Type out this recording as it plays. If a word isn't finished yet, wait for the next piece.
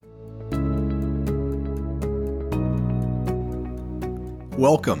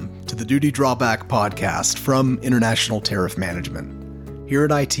Welcome to the Duty Drawback Podcast from International Tariff Management. Here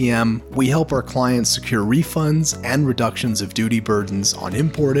at ITM, we help our clients secure refunds and reductions of duty burdens on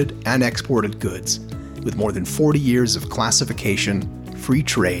imported and exported goods, with more than 40 years of classification, free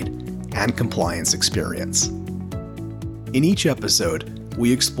trade, and compliance experience. In each episode,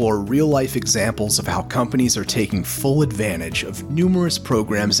 we explore real-life examples of how companies are taking full advantage of numerous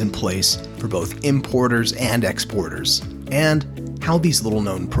programs in place for both importers and exporters, and how these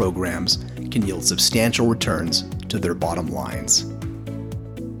little-known programs can yield substantial returns to their bottom lines.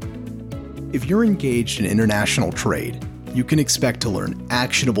 If you're engaged in international trade, you can expect to learn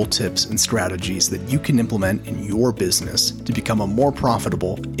actionable tips and strategies that you can implement in your business to become a more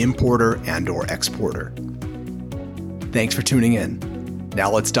profitable importer and/or exporter. Thanks for tuning in.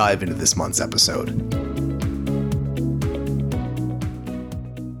 Now let's dive into this month's episode.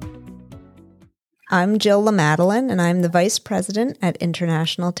 I'm Jill LaMadeline, and I'm the Vice President at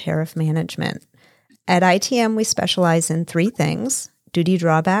International Tariff Management. At ITM, we specialize in three things: duty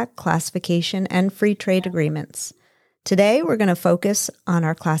drawback, classification, and free trade agreements. Today, we're going to focus on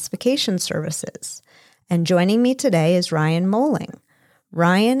our classification services. And joining me today is Ryan Moling.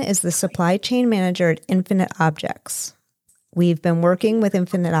 Ryan is the Supply Chain Manager at Infinite Objects. We've been working with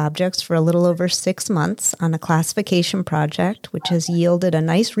Infinite Objects for a little over 6 months on a classification project, which has yielded a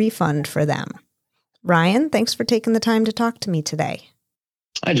nice refund for them. Ryan, thanks for taking the time to talk to me today.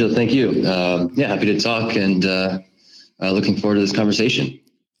 Hi, Jill. Thank you. Happy to talk and looking forward to this conversation.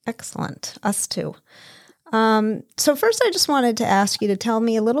 Excellent. Us too. So first, I just wanted to ask you to tell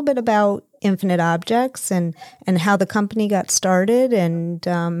me a little bit about Infinite Objects and how the company got started and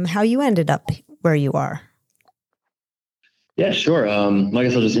how you ended up where you are. Yeah, sure. I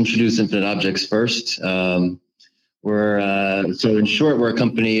guess I'll just introduce Infinite Objects first. So in short, we're a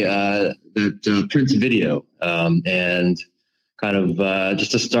company that prints video. And kind of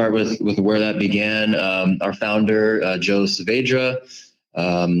just to start with where that began, our founder, Joe Saavedra,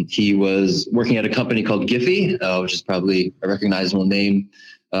 he was working at a company called Giphy, which is probably a recognizable name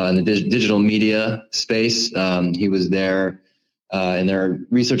in the digital media space. He was there in their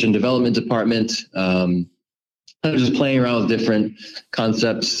research and development department. I was just playing around with different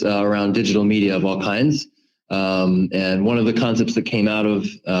concepts around digital media of all kinds. And one of the concepts that came out of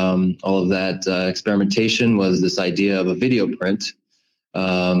all of that experimentation was this idea of a video print.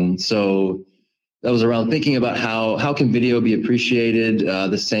 So that was around thinking about how can video be appreciated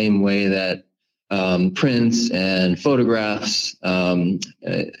the same way that prints and photographs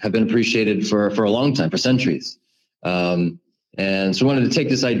have been appreciated for a long time, for centuries. And so we wanted to take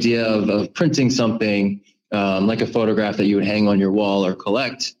this idea of printing something like a photograph that you would hang on your wall or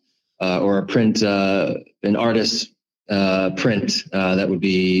collect, or a print, an artist's print that would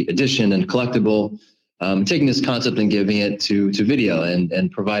be edition and collectible, taking this concept and giving it to video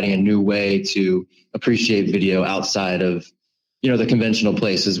and providing a new way to appreciate video outside of, the conventional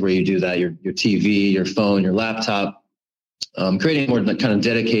places where you do that, your TV, your phone, your laptop, creating a more kind of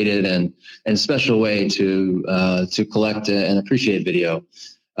dedicated and special way to collect and appreciate video.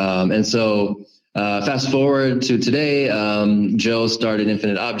 And so fast forward to today, Joe started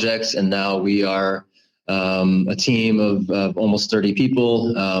Infinite Objects, and now we are a team of almost 30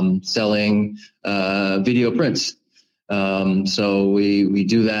 people selling video prints. So we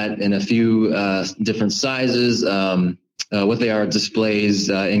do that in a few different sizes. What they are displays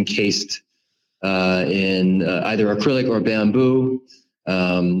encased in either acrylic or bamboo.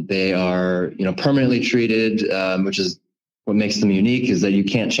 They are permanently treated, which is what makes them unique, is that you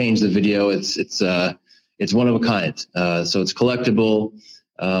can't change the video. It's one of a kind. So it's collectible.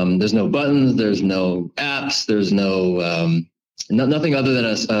 There's no buttons. There's no apps. There's nothing other than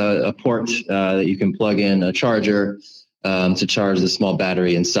a port that you can plug in a charger to charge the small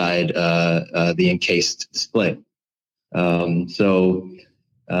battery inside the encased display. It's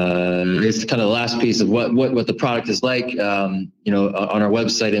kind of the last piece of what the product is like. On our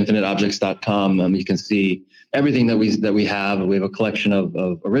website, infiniteobjects.com, you can see everything that we have. We have a collection of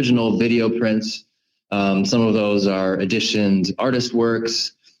original video prints. Some of those are editioned artist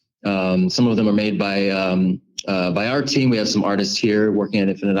works. Some of them are made by our team. We have some artists here working at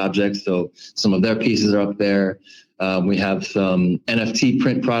Infinite Objects, so some of their pieces are up there. We have some NFT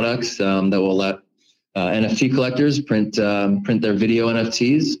print products that will let NFT collectors print their video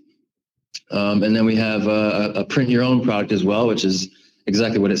NFTs. And then we have a print your own product as well, which is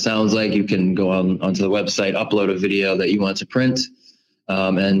exactly what it sounds like. You can go onto the website, upload a video that you want to print,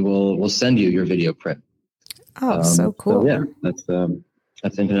 and we'll send you your video print. Oh, so cool. So yeah, that's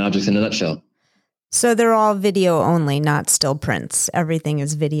Infinite Objects in a nutshell. So they're all video only, not still prints. Everything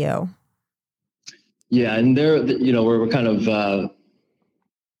is video. Yeah, and we're kind of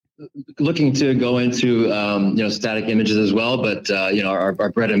looking to go into, static images as well, but,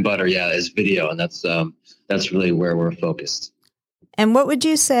 our bread and butter, is video. And that's really where we're focused. And what would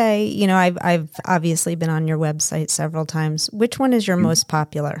you say, I've obviously been on your website several times. Which one is your most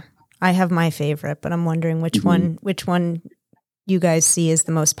popular? I have my favorite, but I'm wondering which one you guys see as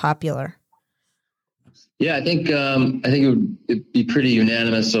the most popular. Yeah, I think it'd be pretty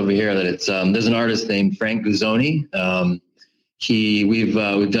unanimous over here that it's there's an artist named Frank Guzzoni. We've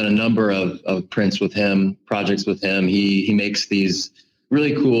done a number of prints with him, projects with him. He makes these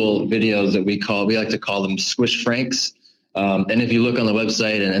really cool videos that we like to call them Squish Franks. And if you look on the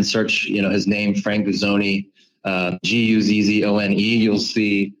website and search, his name, Frank Guzzoni, Guzzone, you'll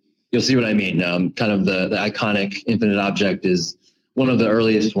see what I mean. Kind of the iconic infinite object is one of the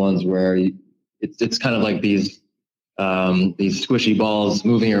earliest ones where it's kind of like these squishy balls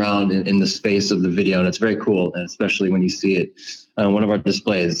moving around in the space of the video, and it's very cool, and especially when you see it on one of our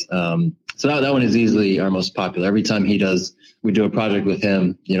displays. So that one is easily our most popular. Every time we do a project with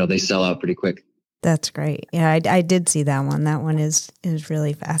him, they sell out pretty quick. That's great. Yeah, I did see that one. That one is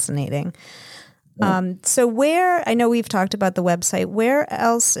really fascinating. Yeah. So I know we've talked about the website.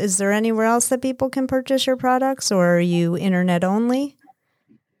 Is there anywhere else that people can purchase your products, or are you internet only?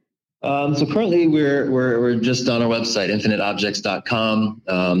 So currently we're just on our website,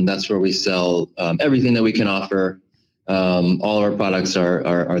 infiniteobjects.com. That's where we sell everything that we can offer. All of our products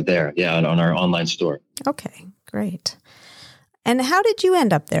are there, on our online store. Okay, great. And how did you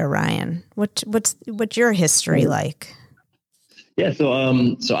end up there, Ryan? What's your history like? Yeah, so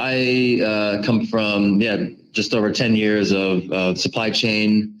I come from just over 10 years of supply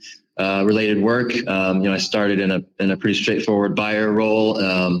chain related work. I started in a pretty straightforward buyer role.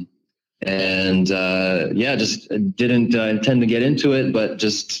 Just didn't intend to get into it, but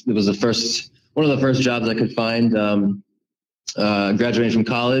it was one of the first jobs I could find. Graduating from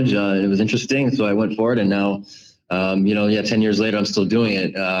college, it was interesting, so I went for it, and now, 10 years later, I'm still doing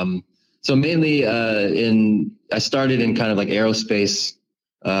it. So mainly, I started in kind of like aerospace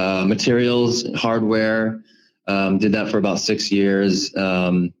materials, hardware. Did that for about 6 years.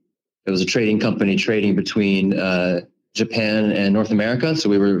 It was a trading company trading between Japan and North America. So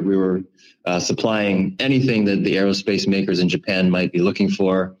we were supplying anything that the aerospace makers in Japan might be looking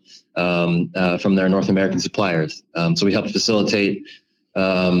for from their North American suppliers. So we helped facilitate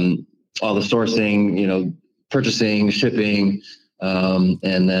all the sourcing, purchasing, shipping,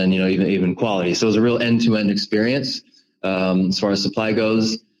 and then even quality. So it was a real end-to-end experience as far as supply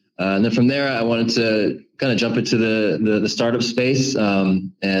goes. And then from there, I wanted to kind of jump into the startup space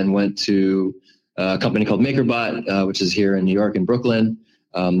and went to a company called MakerBot, which is here in New York and Brooklyn.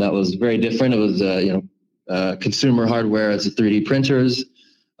 That was very different. It was consumer hardware as 3D printers.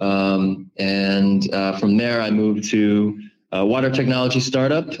 And from there, I moved to a water technology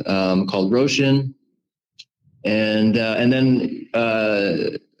startup called Roshan. And then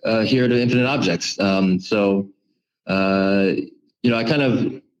here to Infinite Objects.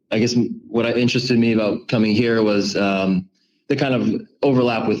 I guess what interested me about coming here was the kind of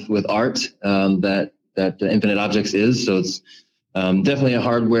overlap with art that Infinite Objects is. So it's definitely a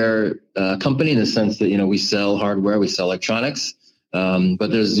hardware company in the sense that we sell hardware, we sell electronics,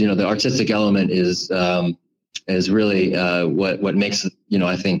 but there's the artistic element is really what makes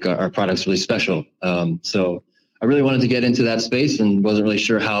I think our products really special. So I really wanted to get into that space and wasn't really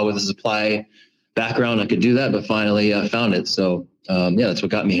sure how with a supply background I could do that, but finally found it. So that's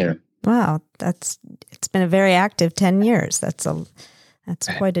what got me here. Wow, it's been a very active 10 years. That's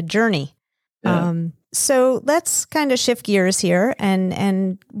quite a journey. Yeah. So let's kind of shift gears here,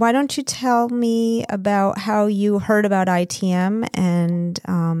 and why don't you tell me about how you heard about ITM and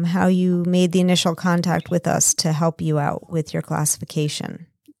how you made the initial contact with us to help you out with your classification?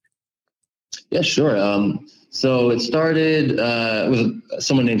 Yeah, sure. So it started with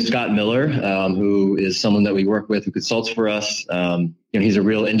someone named Scott Miller, who is someone that we work with who consults for us. He's a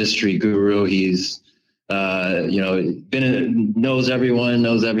real industry guru. He's knows everyone,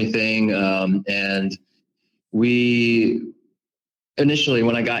 knows everything. And we initially,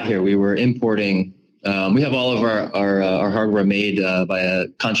 when I got here, we were importing. We have all of our hardware made by a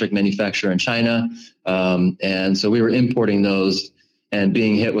contract manufacturer in China, and so we were importing those and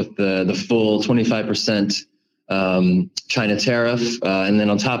being hit with the full 25%. China tariff. And then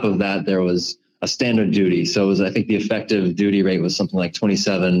on top of that, there was a standard duty. So I think the effective duty rate was something like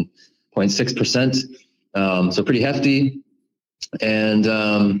 27.6%. So pretty hefty. And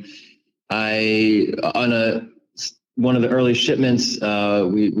one of the early shipments,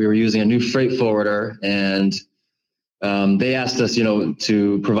 we were using a new freight forwarder, and they asked us,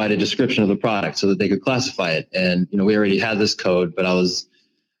 to provide a description of the product so that they could classify it. And, we already had this code, but I was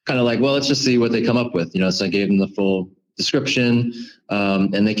kind of like, well, let's just see what they come up with. So I gave them the full description,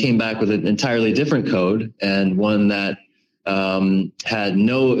 and they came back with an entirely different code, and one that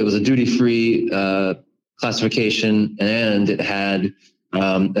it was a duty-free classification, and it had a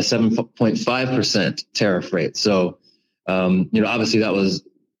 7.5% tariff rate. So, obviously that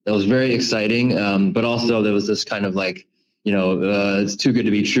was very exciting, but also there was this kind of like, it's too good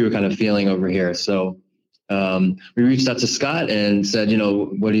to be true kind of feeling over here. So we reached out to Scott and said,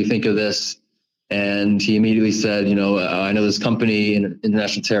 what do you think of this? And he immediately said, I know this company in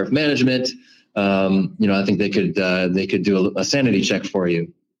International Tariff Management. I think they could do a sanity check for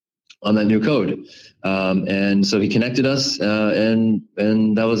you on that new code. And so he connected us, and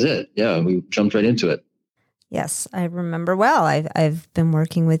that was it. Yeah, we jumped right into it. Yes, I remember well. I've been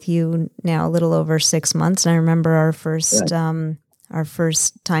working with you now a little over 6 months, and I remember our first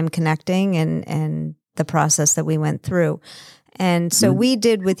time connecting and the process that we went through. And so we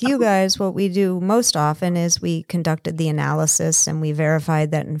did with you guys what we do most often is we conducted the analysis and we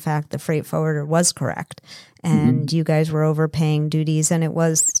verified that in fact the freight forwarder was correct. And you guys were overpaying duties, and it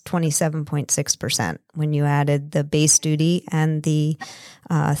was 27.6% when you added the base duty and the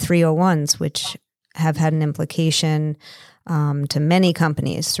 301s, which have had an implication to many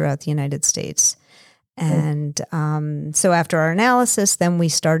companies throughout the United States. And so after our analysis, then we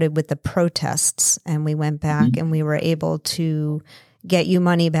started with the protests, and we went back and we were able to get you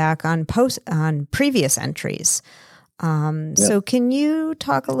money back on previous entries. So can you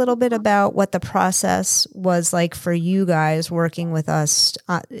talk a little bit about what the process was like for you guys working with us,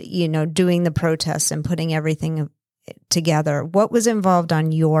 doing the protests and putting everything together? What was involved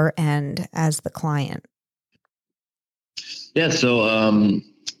on your end as the client? Yeah.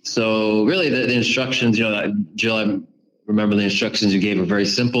 So really the instructions, Jill, I remember the instructions you gave were very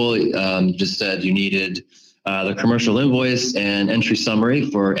simple. You just said you needed the commercial invoice and entry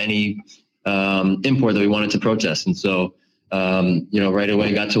summary for any import that we wanted to protest. And so, right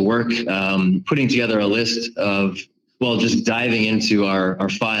away got to work putting together a list of, just diving into our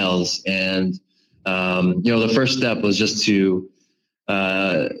files. And, the first step was just to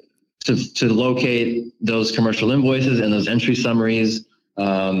locate those commercial invoices and those entry summaries,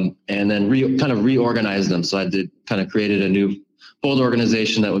 and then reorganize them. So I created a new folder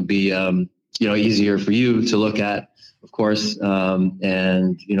organization that would be, easier for you to look at, of course,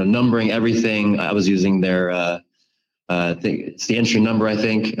 and, numbering everything. I was using their, I think it's the entry number, I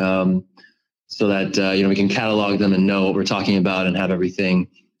think, so that, we can catalog them and know what we're talking about and have everything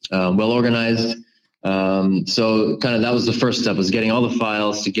well organized. So that was the first step, was getting all the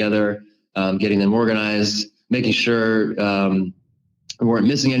files together, getting them organized, making sure we weren't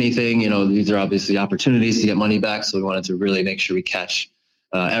missing anything. These are obviously opportunities to get money back. So we wanted to really make sure we catch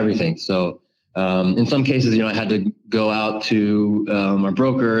everything. So in some cases, I had to go out to our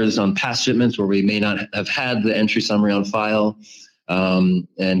brokers on past shipments where we may not have had the entry summary on file,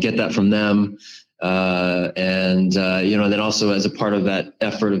 and get that from them. And then also as a part of that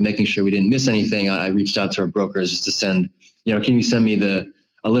effort of making sure we didn't miss anything, I reached out to our brokers just to send, can you send me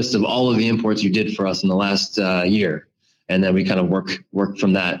a list of all of the imports you did for us in the last year? And then we kind of work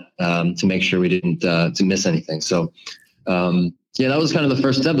from that to make sure we didn't to miss anything. So that was kind of the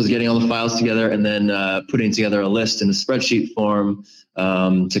first step, was getting all the files together and then putting together a list in a spreadsheet form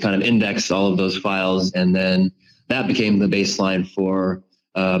to kind of index all of those files. And then that became the baseline for,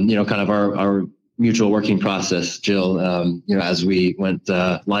 kind of our mutual working process, Jill, as we went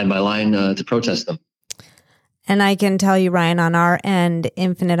line by line to protest them. And I can tell you, Ryan, on our end,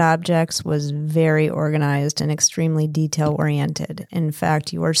 Infinite Objects was very organized and extremely detail-oriented. In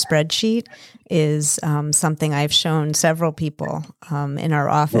fact, your spreadsheet is something I've shown several people in our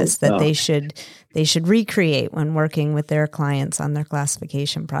office that they should recreate when working with their clients on their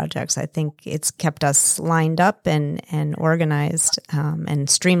classification projects. I think it's kept us lined up and organized and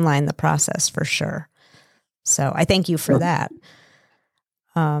streamlined the process for sure. So I thank you for that.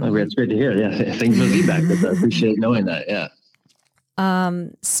 It's great to hear. Yeah, thanks for the feedback. I appreciate knowing that. Yeah.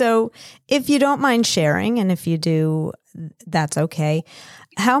 So if you don't mind sharing, and if you do, that's okay.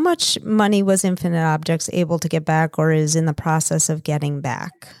 How much money was Infinite Objects able to get back, or is in the process of getting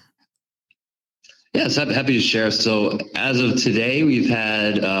back? Yes, happy to share. So as of today, we've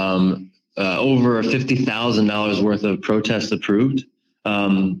had over $50,000 worth of protests approved.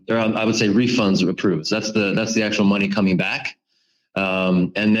 I would say refunds approved. So that's the actual money coming back.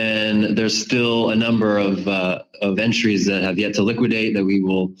 And then there's still a number of entries that have yet to liquidate that we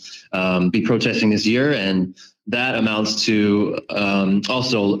will be protesting this year, and that amounts to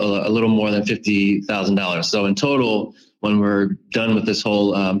also a little more than $50,000. So in total, when we're done with this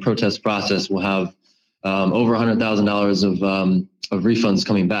whole protest process, we'll have over $100,000 refunds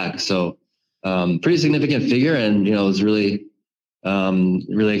coming back. So pretty significant figure, and it was really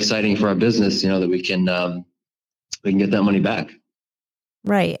really exciting for our business. That we can get that money back.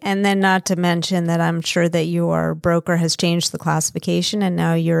 Right. And then not to mention that I'm sure that your broker has changed the classification, and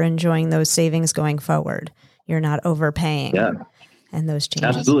now you're enjoying those savings going forward. You're not overpaying. Yeah. And those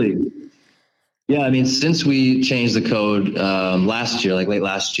changes. Absolutely. Yeah. I mean, since we changed the code last year, like late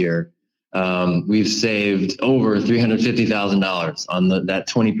last year, we've saved over $350,000 on that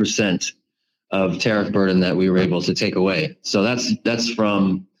 20% of tariff burden that we were able to take away. So that's just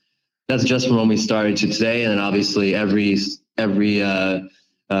from when we started to today. And then obviously every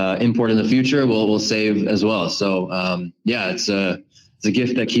import in the future will save as well. So it's a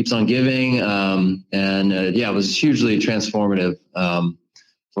gift that keeps on giving. It was hugely transformative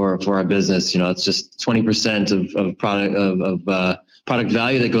for our business. It's just 20% of product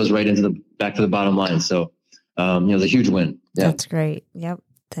value that goes right back to the bottom line. So it's a huge win. Yeah. That's great. Yep.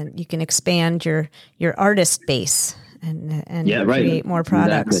 Then you can expand your artist base and create more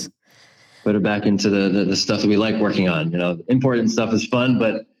products. Exactly. Put it back into the stuff that we like working on. Importing stuff is fun,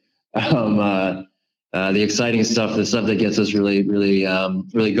 but the exciting stuff, the stuff that gets us really, really,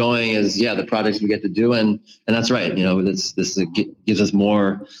 really going is the projects we get to do, and that's right. This gives us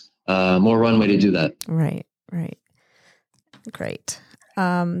more runway to do that. Right. Great.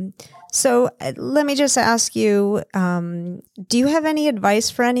 So let me just ask you, do you have any advice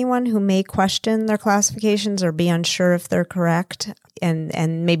for anyone who may question their classifications or be unsure if they're correct,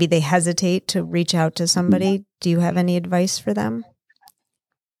 and maybe they hesitate to reach out to somebody? Do you have any advice for them?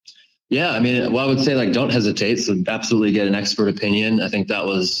 Yeah, I mean, I would say don't hesitate. So absolutely get an expert opinion. I think that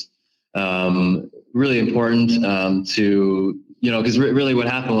was really important to, because really what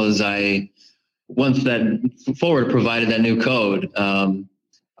happened was once that Forward provided that new code,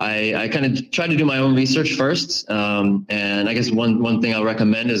 I kind of tried to do my own research first. And I guess one thing I'll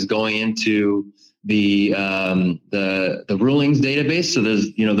recommend is going into the rulings database. So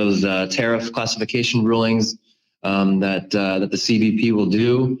there's, those tariff classification rulings that the CBP will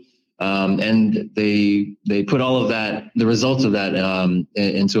do. And they put all of that, the results of that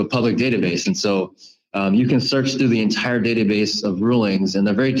into a public database. And so you can search through the entire database of rulings, and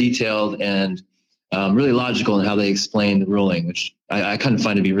they're very detailed and really logical in how they explain the ruling, which I kind of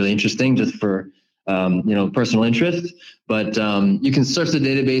find to be really interesting just for, personal interest. But you can search the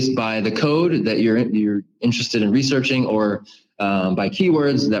database by the code that you're interested in researching, or by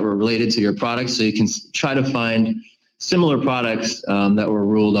keywords that were related to your product. So you can try to find similar products that were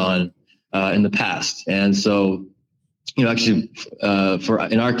ruled on in the past. And so, actually,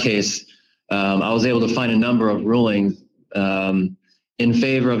 in our case, I was able to find a number of rulings in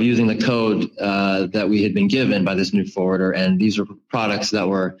favor of using the code that we had been given by this new forwarder. And these were products that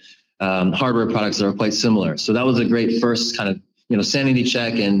were hardware products that were quite similar. So that was a great first kind of, sanity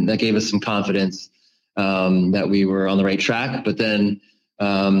check. And that gave us some confidence that we were on the right track. But then,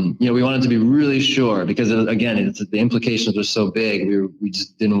 we wanted to be really sure, because again, the implications were so big. We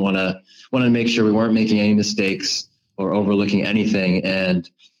just didn't want to make sure we weren't making any mistakes or overlooking anything. And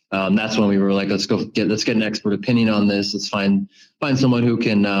that's when we were like, let's get an expert opinion on this. Let's find someone who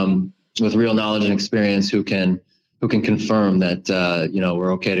can, with real knowledge and experience, who can confirm that,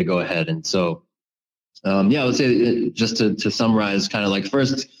 we're okay to go ahead. And so, I would say just to summarize, kind of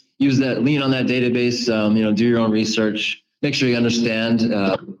first lean on that database, do your own research, make sure you understand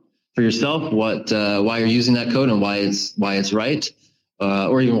for yourself why you're using that code and why it's right,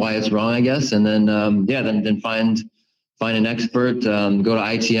 or even why it's wrong, I guess. And then, then find an expert, go to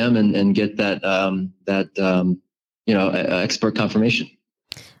ITM and get that expert confirmation.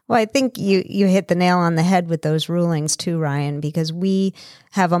 Well, I think you hit the nail on the head with those rulings too, Ryan, because we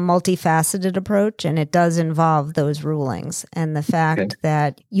have a multifaceted approach, and it does involve those rulings. And the fact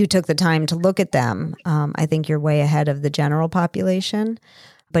that you took the time to look at them, I think you're way ahead of the general population.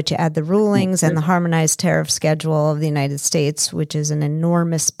 But you add the rulings and the harmonized tariff schedule of the United States, which is an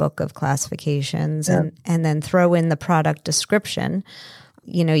enormous book of classifications, and then throw in the product description.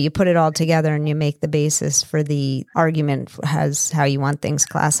 You put it all together and you make the basis for the argument as how you want things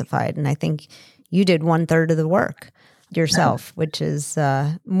classified. And I think you did 1/3 of the work yourself, which is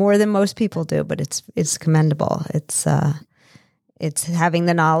more than most people do, but it's commendable. It's having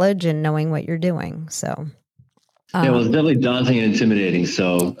the knowledge and knowing what you're doing. So. It was definitely daunting and intimidating.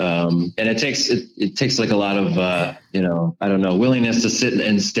 So, and it takes like a lot of, willingness to sit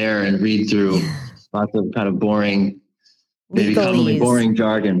and stare and read through lots of kind of boring, maybe commonly boring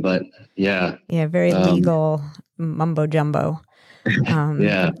jargon, but yeah. Yeah. Very legal mumbo jumbo.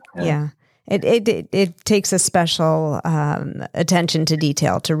 Yeah. It takes a special attention to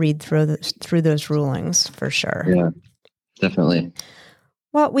detail to read through those rulings for sure. Yeah. definitely.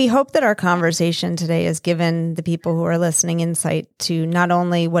 Well, we hope that our conversation today has given the people who are listening insight to not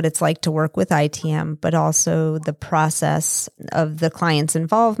only what it's like to work with ITM, but also the process of the client's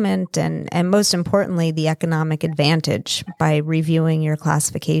involvement and most importantly, the economic advantage by reviewing your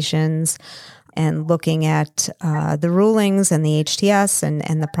classifications and looking at the rulings and the HTS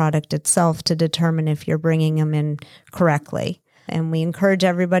and the product itself to determine if you're bringing them in correctly. And we encourage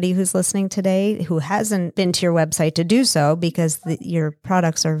everybody who's listening today who hasn't been to your website to do so, because your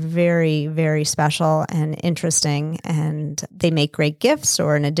products are very, very special and interesting, and they make great gifts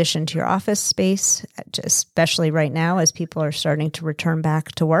or in addition to your office space, especially right now as people are starting to return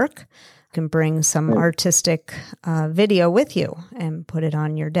back to work. You can bring some artistic video with you and put it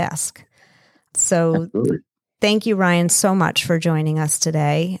on your desk. So Absolutely. Thank you, Ryan, so much for joining us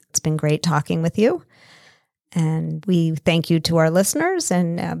today. It's been great talking with you. And we thank you to our listeners,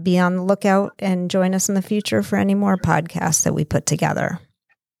 and be on the lookout and join us in the future for any more podcasts that we put together.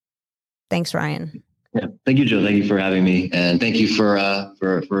 Thanks, Ryan. Yeah. Thank you, Jill. Thank you for having me. And thank you for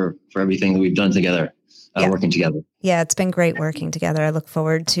everything that we've done together, working together. Yeah, it's been great working together. I look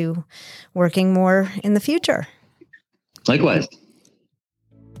forward to working more in the future. Likewise.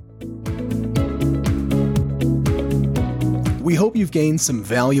 We hope you've gained some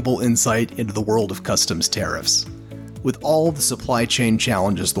valuable insight into the world of customs tariffs. With all the supply chain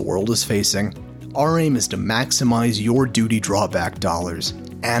challenges the world is facing, our aim is to maximize your duty drawback dollars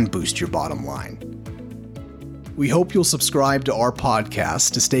and boost your bottom line. We hope you'll subscribe to our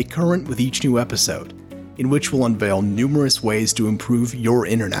podcast to stay current with each new episode, in which we'll unveil numerous ways to improve your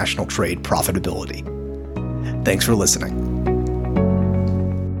international trade profitability. Thanks for listening.